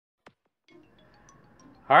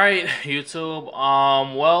Alright, YouTube.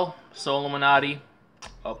 Well, Solluminati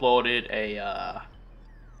uploaded a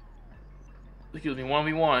excuse me,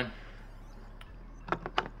 1v1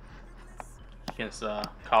 against a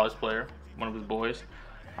college player, one of his boys.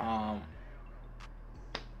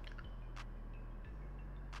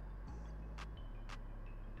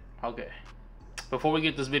 Okay. Before we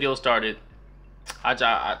get this video started, I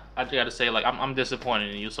just gotta say, like, I'm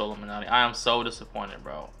disappointed in you, Solluminati. I am so disappointed,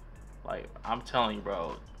 bro. Like, I'm telling you,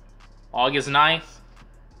 bro. August 9th,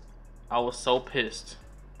 I was so pissed.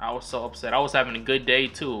 I was so upset. I was having a good day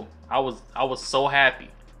too. I was so happy,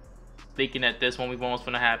 thinking that this 1v1 was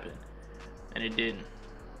gonna happen, and it didn't.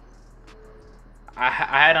 I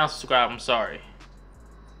had unsubscribed. I'm sorry.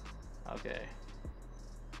 Okay.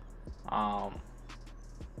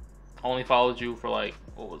 Only followed you for, like,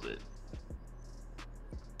 what was it?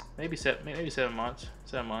 Maybe 7 months.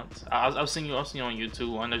 7 months. I've seen you on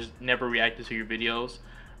YouTube, and I just never reacted to your videos.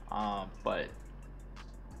 But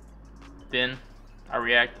then not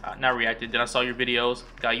reacted. Then I saw your videos,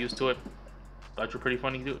 got used to it. Thought you're pretty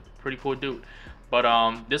funny dude, pretty cool dude. But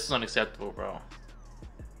this is unacceptable, bro.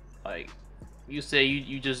 Like, you say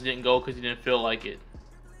you just didn't go because you didn't feel like it.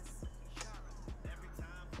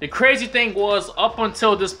 The crazy thing was, up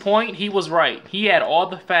until this point, he was right. He had all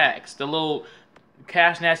the facts. The little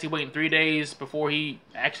Cash Nasty waiting 3 days before he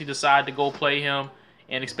actually decided to go play him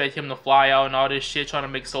and expect him to fly out and all this shit, trying to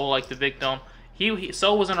make Soul like the victim.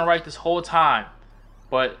 Soul was in the right this whole time,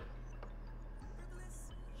 but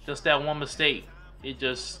just that one mistake, it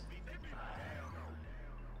just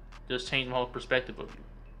changed my whole perspective of you.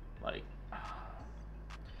 Like,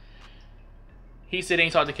 he said he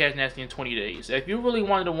ain't talked to Cash Nasty in 20 days. If you really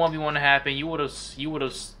wanted the 1v1 to happen, you would have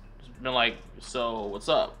been like, so what's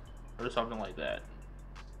up, or something like that.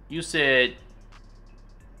 You said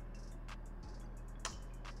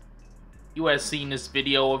you had seen this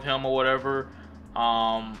video of him or whatever.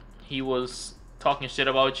 He was talking shit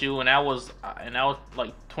about you, and that was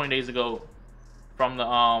like 20 days ago from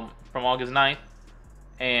August 9th.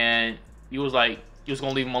 And you was like, you was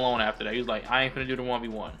gonna leave him alone after that. He was like, I ain't gonna do the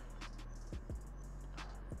 1v1.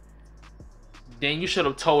 Then you should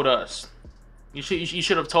have told us. You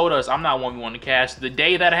should have told us I'm not 1v1 to Cash the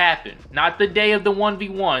day that happened, not the day of the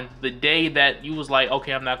 1v1. The day that you was like,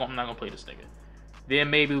 okay, I'm not gonna play this nigga. Then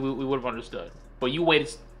maybe we would have understood. But you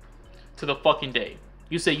waited to the fucking day.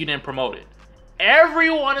 You said you didn't promote it.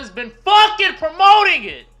 Everyone has been fucking promoting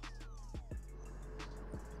it.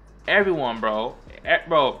 Everyone, bro.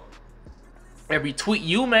 Bro. Every tweet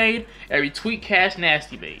you made, every tweet Cash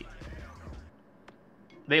Nasty made,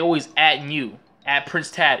 they always atting you. At Prince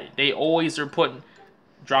Tatted. They always are putting,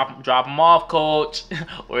 drop them off, coach.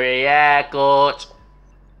 Where you at, coach?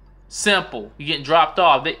 Simple. You getting dropped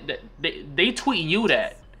off. They tweeting you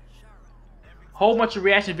that. Whole bunch of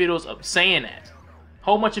reaction videos of saying that.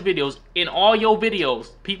 Whole bunch of videos. In all your videos,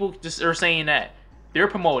 people just are saying that. They're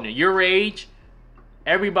promoting it. Your age,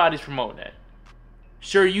 everybody's promoting that.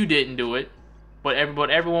 Sure, you didn't do it, but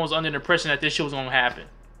everyone was under the impression that this shit was gonna happen.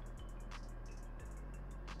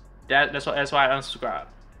 That's why I unsubscribed,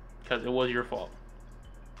 because it was your fault.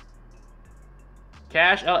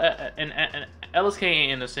 Cash and LSK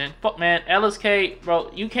ain't innocent. Fuck, man, LSK, bro,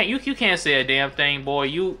 you can't say a damn thing, boy.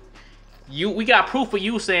 We got proof of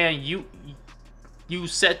you saying you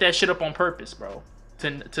set that shit up on purpose, bro,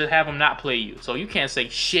 to have him not play you. So you can't say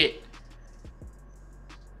shit.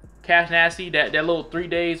 Cash Nasty, that little 3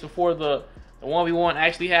 days before the 1v1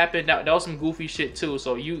 actually happened, that was some goofy shit too.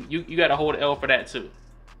 So you got to hold L for that too.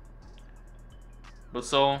 But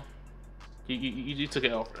so, you took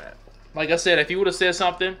an L for that. Like I said, if you would have said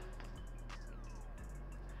something,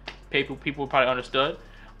 people would probably understood.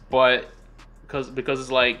 But because it's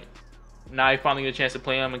like, now you finally get a chance to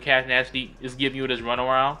play him, and Cash Nasty is giving you this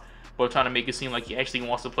runaround, but trying to make it seem like he actually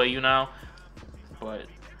wants to play you now. But,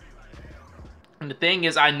 and the thing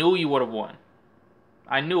is, I knew you would have won.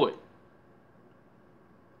 I knew it.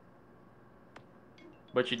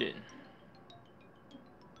 But you didn't.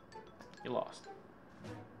 You lost.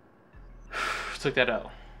 Took that out.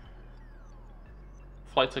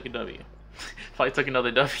 Flight took a W. Flight took another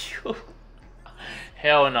W.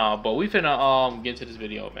 Hell no. But we finna get into this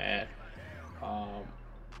video, man.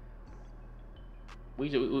 We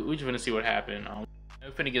just finna see what happened. We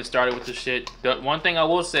finna get started with this shit. The one thing I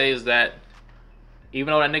will say is that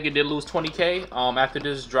even though that nigga did lose 20K, after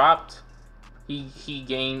this dropped, he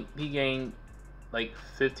gained like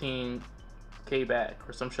 15K back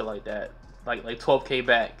or some shit like that. Like 12K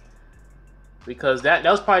back. Because that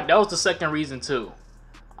was the second reason too.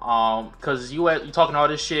 Because you talking all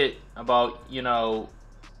this shit about, you know,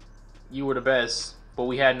 you were the best, but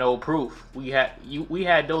we had no proof. We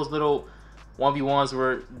had those little 1v1s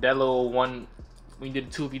where that little one we did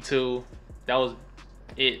 2v2. That was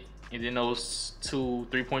it. And then those 2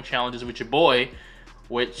 3-point challenges with your boy,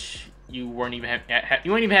 which you weren't even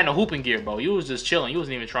you ain't even had no hooping gear, bro. You was just chilling. You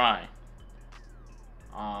wasn't even trying.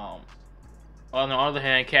 On the other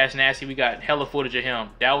hand, Cash Nasty, we got hella footage of him.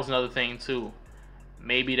 That was another thing too.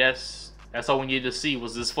 Maybe that's all we needed to see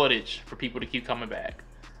was this footage for people to keep coming back.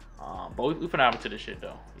 But we finna hop into this shit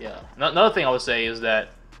though. Yeah. Another thing I would say is that,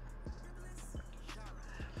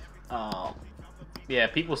 yeah,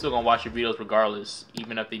 people still gonna watch your videos regardless,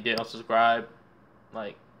 even if they did unsubscribe.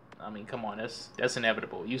 Like, I mean, come on, that's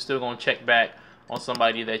inevitable. You still gonna check back on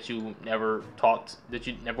somebody that you never talked, that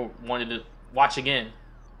you never wanted to watch again.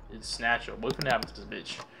 It's natural. What can happen to this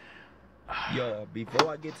bitch? Yo,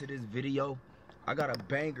 before I get to this video, I got a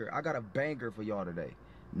banger for y'all today.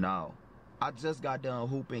 Now, I just got done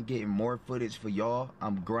hooping, getting more footage for y'all.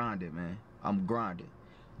 I'm grinding, man. I'm grinding.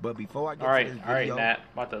 But before I get to this video, all right, Nat,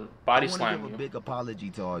 about to body slam you. I want to give a big apology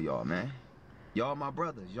to all y'all, man. Y'all my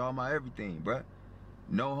brothers. Y'all my everything, bruh.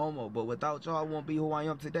 No homo, but without y'all, I won't be who I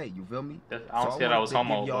am today. You feel me? I don't say that I was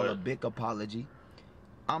homo. Give y'all a big apology.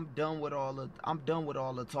 I'm done with all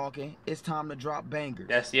the talking. It's time to drop bangers.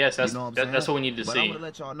 That's what we need to see. But I'm gonna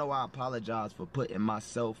let y'all know I apologize for putting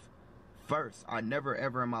myself first. I never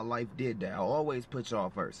ever in my life did that. I always put y'all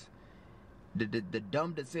first. The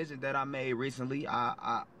dumb decision that I made recently,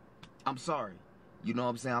 I'm sorry. You know what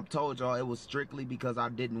I'm saying? I told y'all it was strictly because I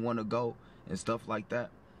didn't want to go and stuff like that.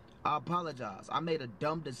 I apologize. I made a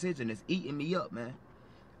dumb decision. It's eating me up, man.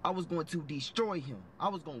 I was going to destroy him. I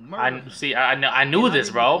was going to murder him. See, I knew this,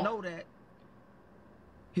 bro. I didn't know that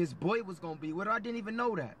his boy was going to be with her. I didn't even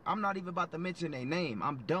know that. I'm not even about to mention their name.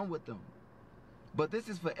 I'm done with them. But this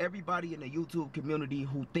is for everybody in the YouTube community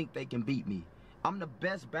who think they can beat me. I'm the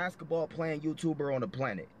best basketball playing YouTuber on the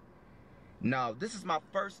planet. Now, this is my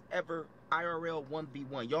first ever IRL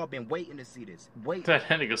 1v1. Y'all been waiting to see this. Wait. That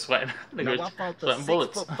nigga sweating. Now, I found the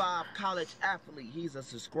 6'5" college athlete. He's a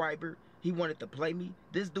subscriber. He wanted to play me.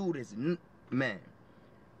 This dude is, man.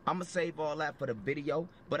 I'm going to save all that for the video.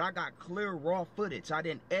 But I got clear raw footage. I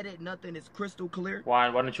didn't edit nothing. It's crystal clear.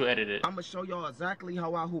 Why don't you edit it? I'm going to show y'all exactly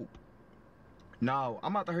how I hoop. Now,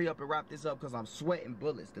 I'm about to hurry up and wrap this up because I'm sweating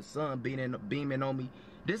bullets. The sun beaming on me.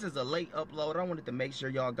 This is a late upload. I wanted to make sure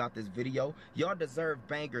y'all got this video. Y'all deserve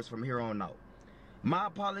bangers from here on out. My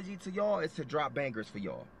apology to y'all is to drop bangers for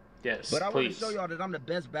y'all. Yes, but I want to show y'all that I'm the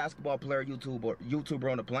best basketball player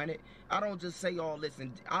YouTuber on the planet. I don't just say all this,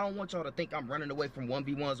 and I don't want y'all to think I'm running away from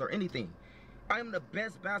 1v1s or anything. I am the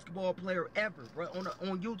best basketball player ever, bro,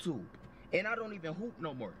 on YouTube. And I don't even hoop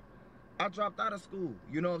no more. I dropped out of school,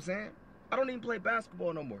 you know what I'm saying? I don't even play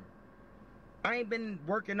basketball no more. I ain't been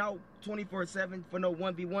working out 24/7 for no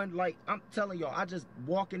 1v1. Like, I'm telling y'all, I just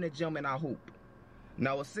walk in the gym and I hoop.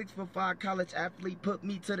 Now, a 6'5" college athlete put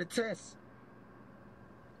me to the test.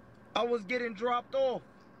 I was getting dropped off.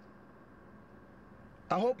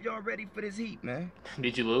 I hope y'all ready for this heat, man.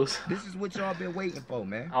 Did you lose? This is what y'all been waiting for,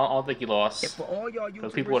 man. I don't think you lost. And for all y'all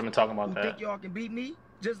YouTubers people would have been talking about who that. think y'all can beat me,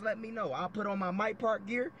 just let me know. I'll put on my Mike Park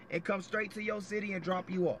gear and come straight to your city and drop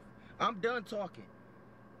you off. I'm done talking.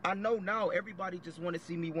 I know now everybody just want to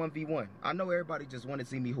see me 1v1. I know everybody just want to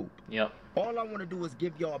see me hoop. Yep. All I want to do is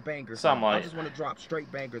give y'all bangers. I just want to drop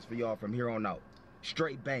straight bangers for y'all from here on out.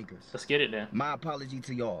 Straight bangers. Let's get it then. My apology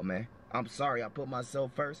to y'all, man. I'm sorry I put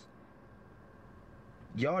myself first.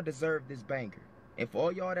 Y'all deserve this banger. And for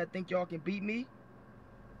all y'all that think y'all can beat me,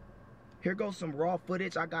 here goes some raw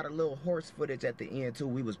footage. I got a little horse footage at the end too.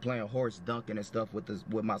 We was playing horse dunking and stuff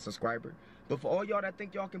with my subscriber. But for all y'all that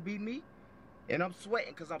think y'all can beat me, and I'm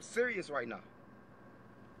sweating because I'm serious right now.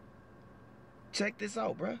 Check this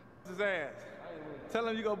out, bruh. His ass. Tell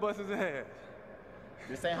him you gonna bust his ass.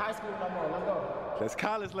 This ain't high school no more. Let's go. That's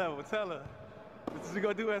college level. Tell her. This is what you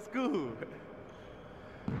gonna do at school.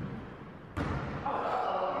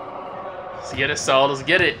 Let's get it, Saul. Let's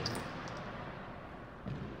get it.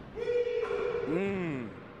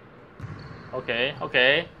 Okay,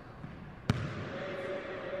 okay.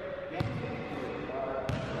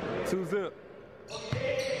 2-zip.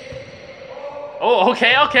 Oh,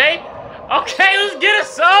 okay, okay. Okay, let's get it,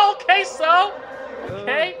 Saul. Okay, Saul.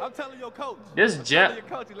 Okay. I'm telling your coach. This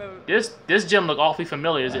gym look awfully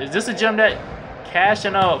familiar. Is this a gym that Cash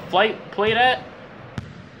and Flight played at?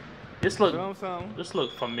 This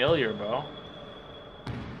look familiar, bro.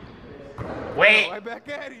 Wet. Right back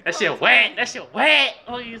at him. That shit wet. That shit wet.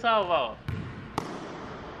 What are you talking about?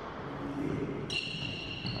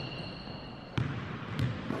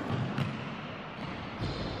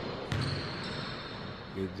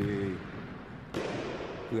 Good G.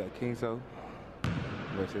 We got King So.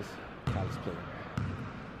 versus college player.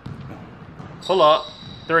 Pull up.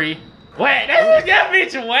 3. Wet. That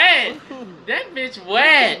bitch wet. That bitch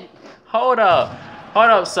wet. Hold up.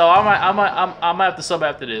 So I might have to sub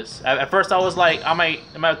after this. At first I was like, it might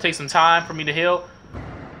have to take some time for me to heal,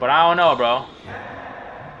 but I don't know, bro.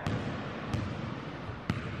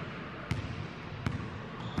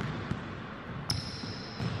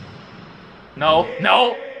 No.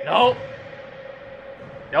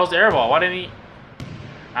 That was the air ball. Why didn't he?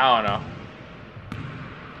 I don't know.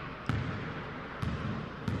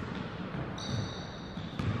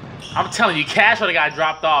 I'm telling you, Cash would have got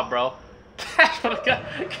dropped off, bro. Cash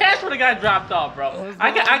would have got dropped off, bro.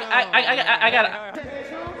 I got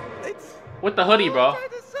with the hoodie, bro.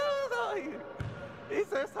 He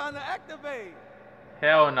said it's time to activate.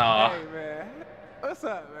 Hell no. Hey man, what's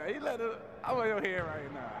up, man? I'm on your head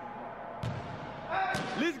right now.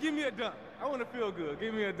 At least give me a dunk. I want to feel good.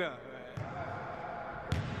 Give me a dunk, man.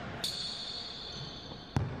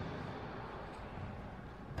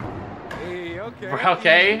 Hey,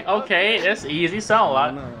 Okay. That's easy. Sound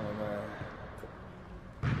like. No, man.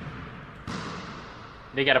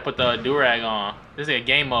 They gotta put the do-rag on. This is a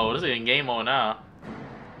game mode. This is in game mode now.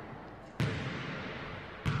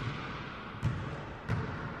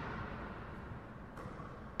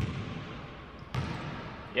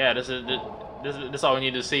 Yeah, this is all we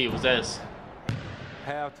need to see was this.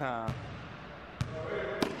 Halftime.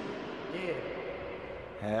 Yeah.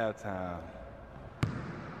 Halftime.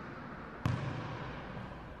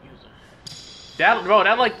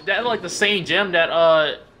 That like the same gym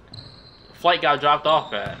that Flight got dropped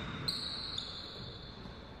off at.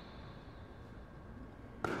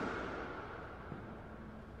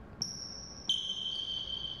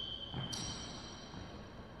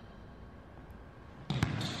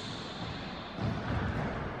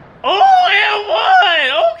 Oh, it won!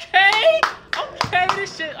 Okay,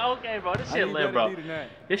 this shit. Okay, bro, this shit lit, bro.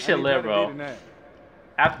 This shit lit, bro.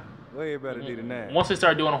 Way better D than that. Once they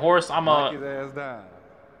start doing a horse, I'm Knock his ass down.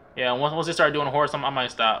 Yeah, once they start doing a horse, I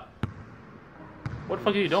might stop. What the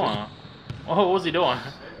fuck are you doing? Oh, what was he doing?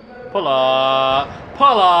 Pull up.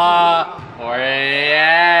 Where you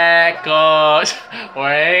at, coach?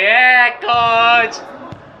 Where you at, coach?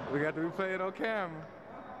 We got to replay it on camera.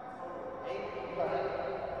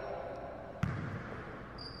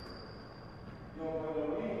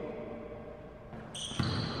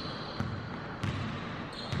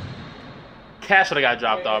 Cash would have got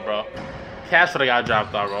dropped off, bro. Cash would have got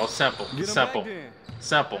dropped off, bro.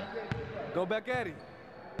 Simple. Go back at him.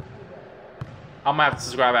 I'm gonna have to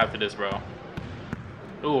subscribe after this, bro.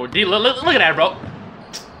 Ooh, look at that, bro.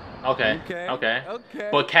 Okay.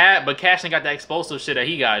 But Cash ain't got that explosive shit that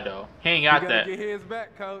he got though. He ain't got that. He gotta get his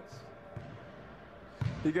back, coach.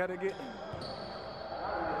 He gotta get.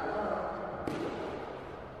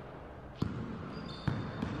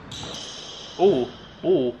 Ooh.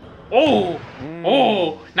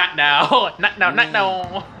 Not now. Not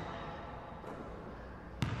now.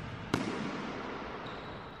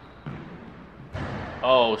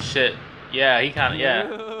 Oh shit. Yeah, he kinda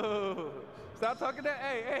Stop talking that.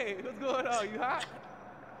 Hey, what's going on? You hot?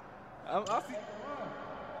 I'll see.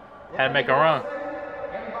 Had to make a run.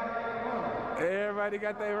 Everybody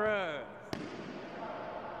got their run.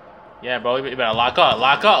 Yeah, bro, you better lock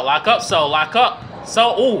up, so lock up.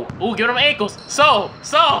 So, give them ankles. So.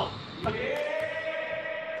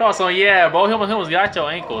 Yeah, bro, he almost got your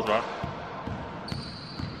ankles, bro.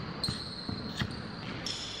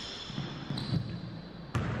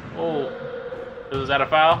 Oh, is that a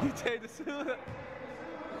foul? You changed the suit.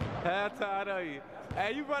 Halftime on you.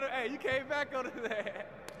 Hey, you came back on that.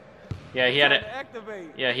 Yeah, he had to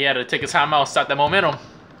activate. Yeah, he had to take his time out, start that momentum.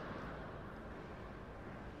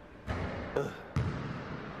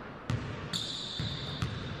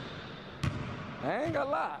 I ain't gonna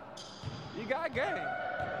lie. You got game.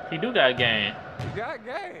 He do got game. You got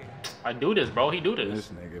game. I do this, bro. He do this. This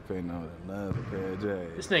nigga putting on another pair of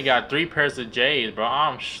J's. This nigga got 3 pairs of J's, bro.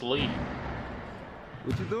 I'm sleep.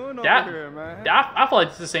 What you doing over here, man? I feel like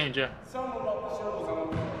it's the same gym. Something about the shoes,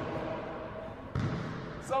 man.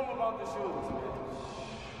 Something about the shoes, man.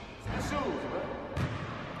 It's the shoes, man.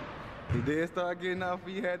 He did start getting off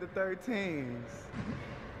when you had the 13s.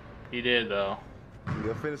 He did, though. You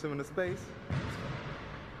gonna finish him in the space?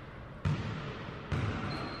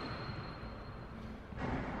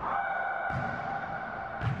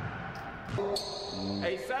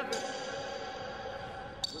 Hey, 7.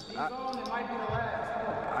 With these on, it might be the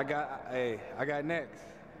last. I got next.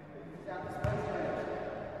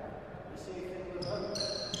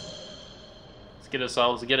 Let's get it,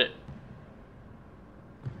 Saul. Let's get it.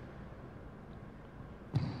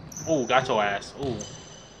 Ooh, got your ass. Ooh.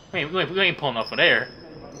 We ain't pulling up from there.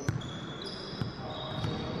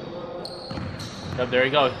 Yep, there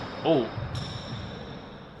you go. Oh.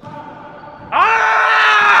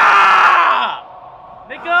 Ah!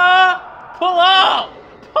 Nigga! Pull up!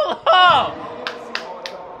 Pull up!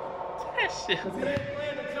 That shit.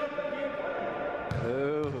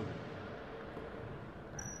 Oh.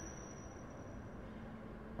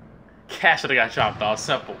 Cash should've got chopped off.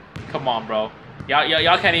 Simple. Come on, bro.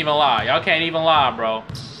 Y'all can't even lie. Y'all can't even lie, bro.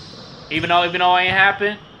 Even though it ain't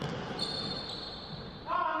happened.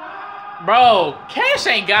 Bro, Cash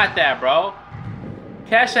ain't got that, bro.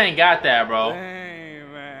 Cash ain't got that, bro.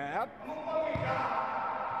 Dang, man.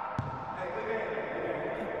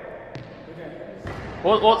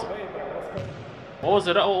 What was it? What's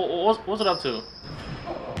it up to?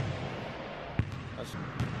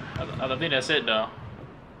 I think that's it, though.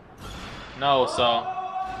 No, so.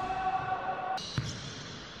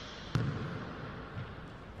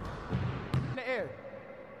 In the air.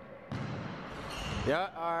 Yeah,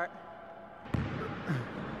 all right.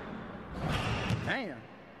 Damn.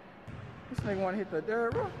 This nigga want to hit the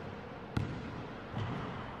dirt, bro.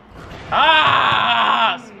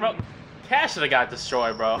 Ah! Bro, Cash should have got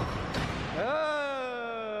destroyed, bro.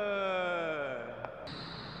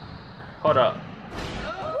 Hold up.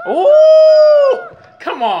 Ooh!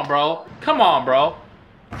 Come on, bro. Come on, bro.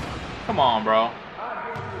 Come on, bro.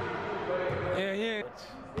 Yeah.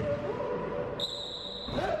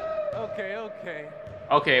 Okay.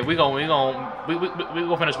 Okay, we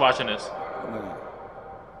gonna finish watching this.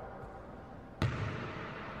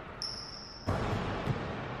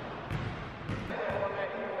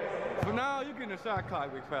 For now, you getting a shot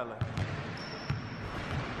clock, big fella.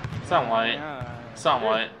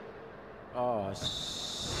 Somewhat. Oh,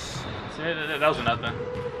 See, that was nothing.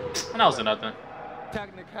 That was nothing.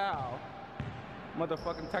 technical.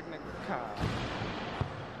 Motherfucking technical.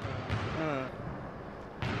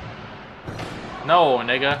 No,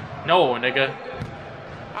 nigga. No, nigga.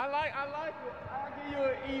 I like it. I'll give you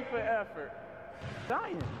an E for effort.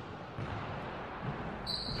 Dying.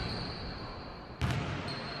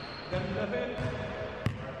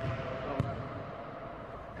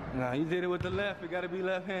 Nah, you did it with the left. It gotta be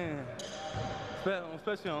left hand.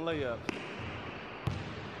 Especially on layups.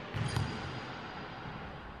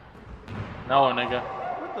 No, nigga.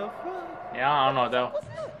 What the fuck? Yeah, I don't know what that was.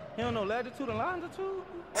 You don't know latitude and longitude?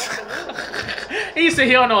 He said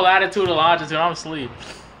he don't know latitude or longitude. I'm asleep.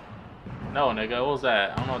 No, nigga. What was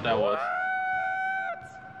that? I don't know what that was.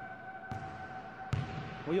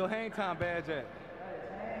 Where your hang time badge at?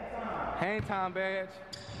 Hang time badge.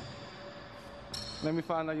 Let me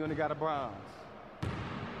find out you only got a bronze.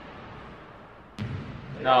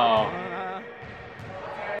 No.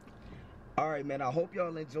 Alright, man, I hope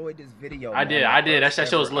y'all enjoyed this video. I did. That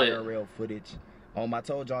shit was lit. IRL footage. I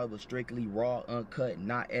told y'all it was strictly raw, uncut,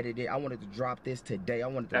 not edited. I wanted to drop this today. I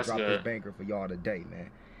wanted to drop this banger for y'all today,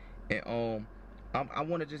 man. And I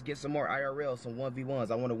want to just get some more IRL, some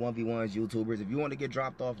 1v1s. I want to 1v1s YouTubers. If you want to get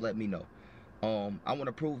dropped off, let me know. I want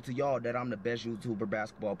to prove to y'all that I'm the best YouTuber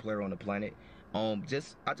basketball player on the planet. I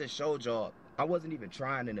just showed y'all. I wasn't even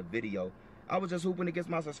trying in the video. I was just hooping against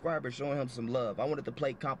my subscribers, showing him some love. I wanted to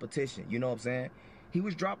play competition, you know what I'm saying? He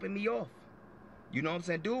was dropping me off. You know what I'm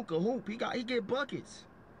saying? Dude could hoop. He get buckets.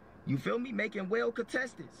 You feel me? Making well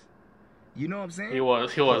contested. You know what I'm saying? He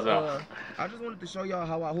was out. I just wanted to show y'all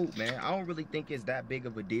how I hoop, man. I don't really think it's that big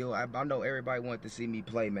of a deal. I know everybody wanted to see me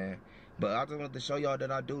play, man. But I just wanted to show y'all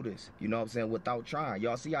that I do this. You know what I'm saying? Without trying.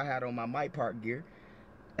 Y'all see I had on my My Park gear.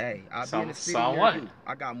 Hey, I'll be in the city near you.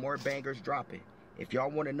 I got more bangers dropping. If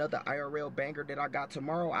y'all want another IRL banger that I got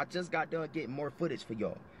tomorrow, I just got done getting more footage for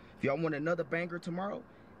y'all. If y'all want another banger tomorrow,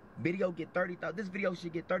 video get 30,000. This video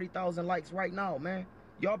should get 30,000 likes right now, man.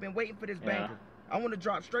 Y'all been waiting for this banger. I want to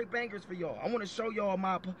drop straight bangers for y'all. I want to show y'all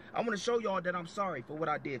that I'm sorry for what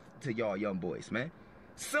I did to y'all young boys, man.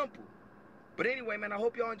 Simple. But anyway, man, I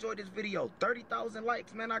hope y'all enjoyed this video. 30,000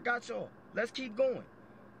 likes, man. I got y'all. Let's keep going.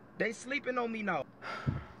 They sleeping on me now.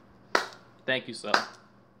 Thank you, sir.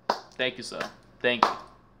 Thank you, sir. Thank you.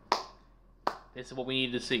 This is what we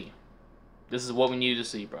needed to see. This is what we needed to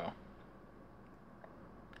see, bro.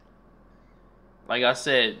 Like I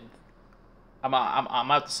said, I'm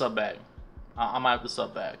have to sub back. I'm gonna have to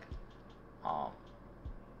sub back.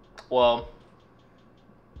 Well,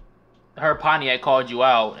 I heard Pontiac called you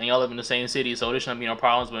out, and y'all live in the same city, so there shouldn't be no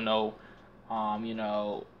problems with no, you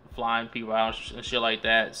know, flying people out and shit like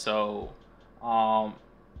that. So,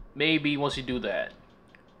 maybe once you do that,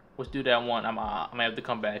 let's do that one. I'm gonna have to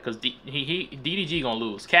come back because DDG gonna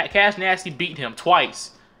lose. Cash Nasty beat him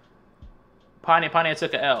twice. Pontiac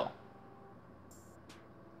took a L.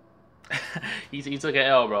 he took an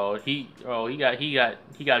L, bro. He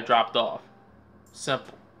got dropped off.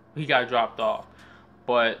 Simple. He got dropped off.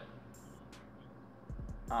 But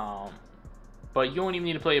you don't even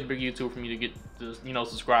need to play a big YouTube for me to get to, you know,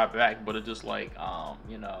 subscribe back. But it's just like,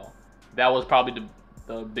 you know, that was probably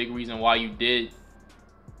the big reason why you did.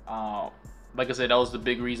 Like I said, that was the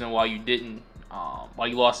big reason why you didn't, why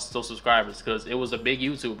you lost those subscribers, because it was a big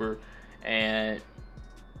YouTuber, and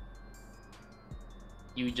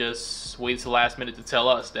you just waited till the last minute to tell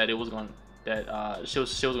us that it was going, that shit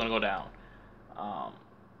was going to go down,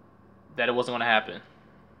 that it wasn't going to happen.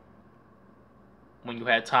 When you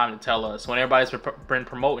had time to tell us, when everybody's been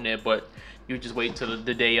promoting it, but you just wait till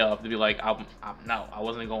the day of to be like, no, I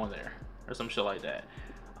wasn't going there, or some shit like that.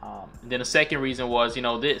 And then the second reason was, you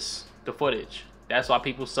know, the footage. That's why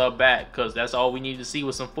people sub back, because that's all we needed to see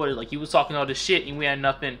was some footage. Like, you was talking all this shit and we had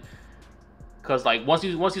nothing, because like once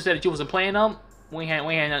you said that you wasn't playing them, we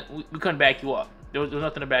couldn't back you up. There was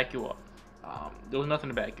nothing to back you up. There was nothing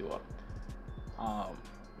to back you up.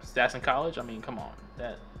 Stats in college, I mean, come on,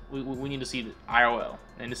 that we need to see the IRL,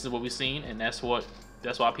 and this is what we've seen, and that's why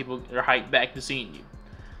people are hyped back to seeing you.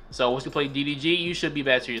 So once you play DDG, you should be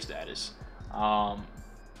back to your status.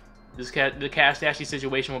 The Cash Nasty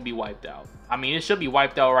situation will be wiped out. I mean, it should be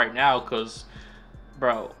wiped out right now, because,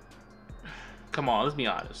 bro, come on, let's be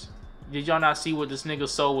honest. Did y'all not see what this nigga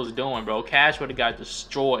Soul was doing, bro? Cash would have got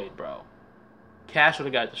destroyed, bro. Cash would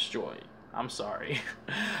have got destroyed. I'm sorry.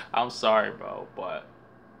 I'm sorry, bro, but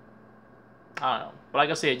I don't know. But like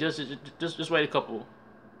I said, just wait a couple.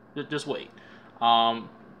 Just wait. The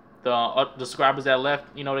subscribers that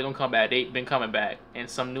left, you know, they're gonna come back. They've been coming back, and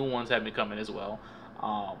some new ones have been coming as well.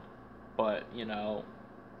 But you know,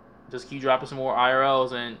 just keep dropping some more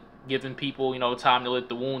IRLs and giving people, you know, time to let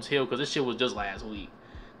the wounds heal, because this shit was just last week.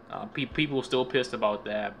 People were still pissed about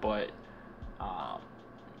that, but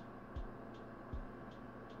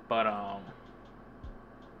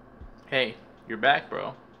hey, you're back,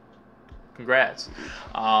 bro. Congrats.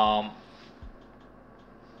 Like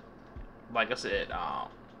I said, I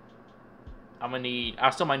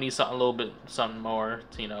still might need something more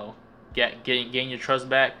to, you know, gain your trust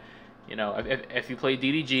back. You know, if you play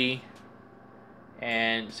DDG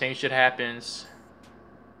and same shit happens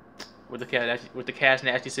with the Cash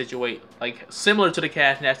Nasty situation, like similar to the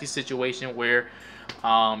Cash Nasty situation where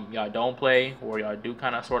y'all don't play, or y'all do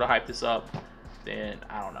kind of sort of hype this up, then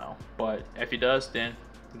I don't know. But if it does, then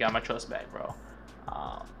you got my trust back, bro.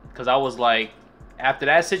 Because I was like, after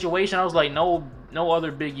that situation, I was like, no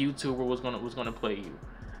other big YouTuber was gonna play you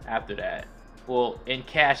after that. Well, in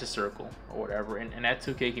Cash's circle or whatever, in that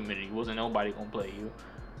 2K community, wasn't nobody gonna play you.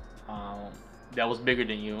 That was bigger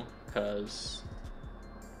than you, because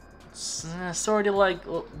sort of like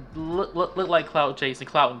look like clout chasing,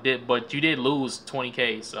 clout and dip, but you did lose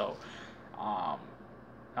 20K, so I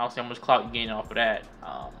don't see how much clout you gain off of that.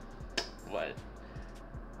 But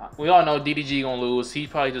we all know DDG gonna lose. He's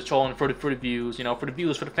probably just trolling for the views, you know, for the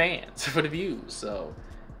views, for the fans, for the views. So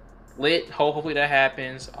lit. Hopefully that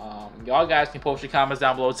happens. Y'all guys can post your comments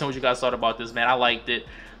down below. Tell me what you guys thought about this, man. I liked it.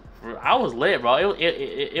 I was lit, bro.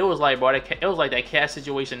 It was like, bro, it was like that Cash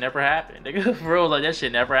situation never happened. For real, like that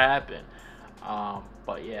shit never happened.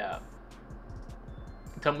 But yeah,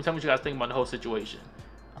 tell me what you guys think about the whole situation.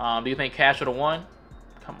 Do you think Cash would have won?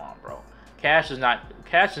 Come on, bro. Cash is not.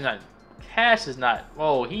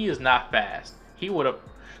 Oh, he is not fast. He would have.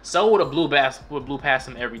 So would have blew past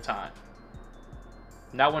him every time.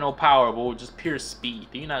 Not with no power, but with just pure speed.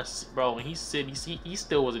 Do you not, bro? When he said he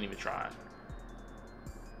still wasn't even trying.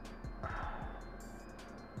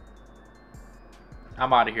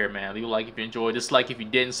 I'm out of here, man. Leave a like if you enjoyed. Dislike if you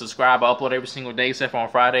didn't. Subscribe. I upload every single day except for on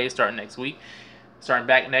Fridays, starting next week. Starting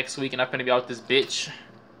back next week, and I'm gonna be out with this bitch.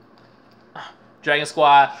 Dragon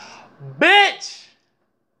Squad, bitch.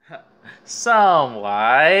 Some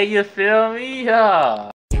way, you feel me?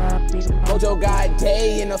 Mojo got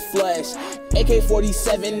day in the flesh.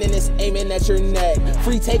 AK-47 and it's aiming at your neck.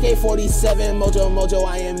 Free take AK-47, Mojo,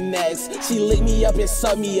 I am next. She lick me up and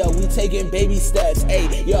sub me up. We taking baby steps.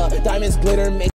 Hey, yeah, diamonds glitter, make